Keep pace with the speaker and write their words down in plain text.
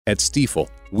At Stifel,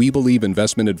 we believe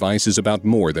investment advice is about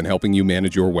more than helping you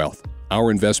manage your wealth.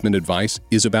 Our investment advice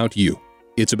is about you.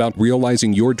 It's about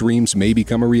realizing your dreams may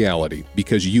become a reality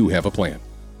because you have a plan.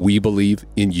 We believe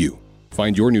in you.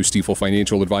 Find your new Stifel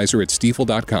financial advisor at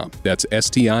stifel.com. That's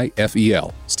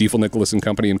STIFEL. Stifel Nicholas and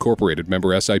Company Incorporated, member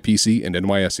SIPC and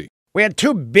NYSE. We had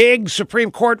two big Supreme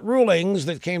Court rulings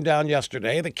that came down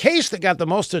yesterday. The case that got the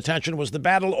most attention was the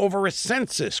battle over a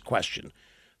census question.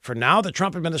 For now, the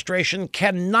Trump administration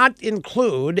cannot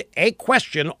include a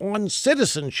question on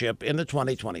citizenship in the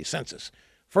 2020 census.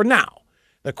 For now.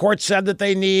 The court said that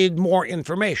they need more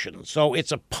information, so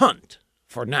it's a punt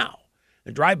for now.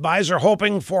 The drive-bys are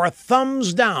hoping for a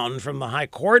thumbs down from the high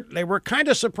court. They were kind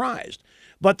of surprised.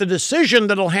 But the decision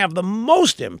that'll have the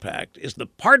most impact is the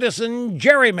partisan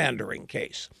gerrymandering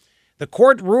case. The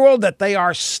court ruled that they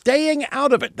are staying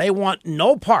out of it. They want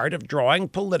no part of drawing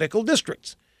political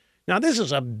districts. Now, this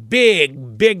is a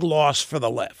big, big loss for the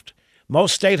left.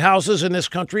 Most state houses in this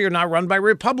country are now run by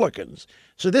Republicans.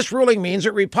 So this ruling means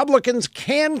that Republicans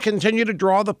can continue to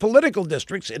draw the political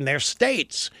districts in their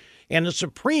states. And the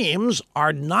Supremes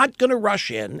are not going to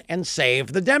rush in and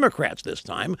save the Democrats this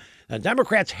time. The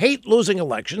Democrats hate losing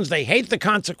elections. They hate the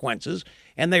consequences.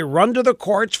 And they run to the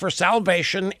courts for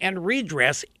salvation and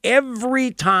redress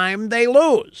every time they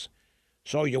lose.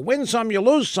 So you win some, you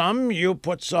lose some, you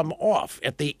put some off.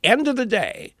 At the end of the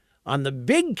day, on the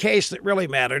big case that really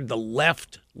mattered, the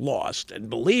left lost. And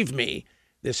believe me,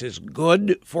 this is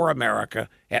good for America,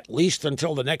 at least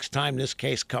until the next time this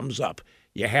case comes up.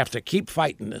 You have to keep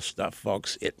fighting this stuff,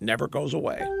 folks. It never goes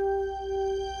away.